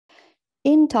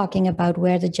in talking about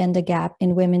where the gender gap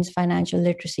in women's financial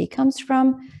literacy comes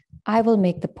from, I will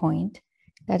make the point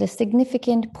that a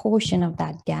significant portion of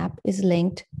that gap is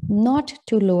linked not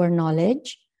to lower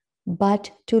knowledge,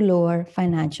 but to lower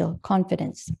financial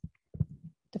confidence.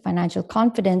 The financial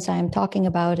confidence I am talking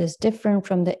about is different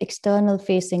from the external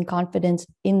facing confidence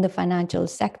in the financial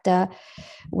sector,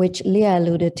 which Leah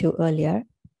alluded to earlier.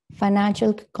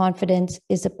 Financial confidence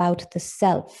is about the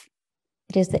self.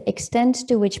 It is the extent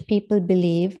to which people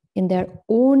believe in their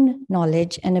own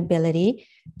knowledge and ability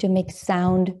to make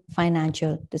sound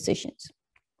financial decisions.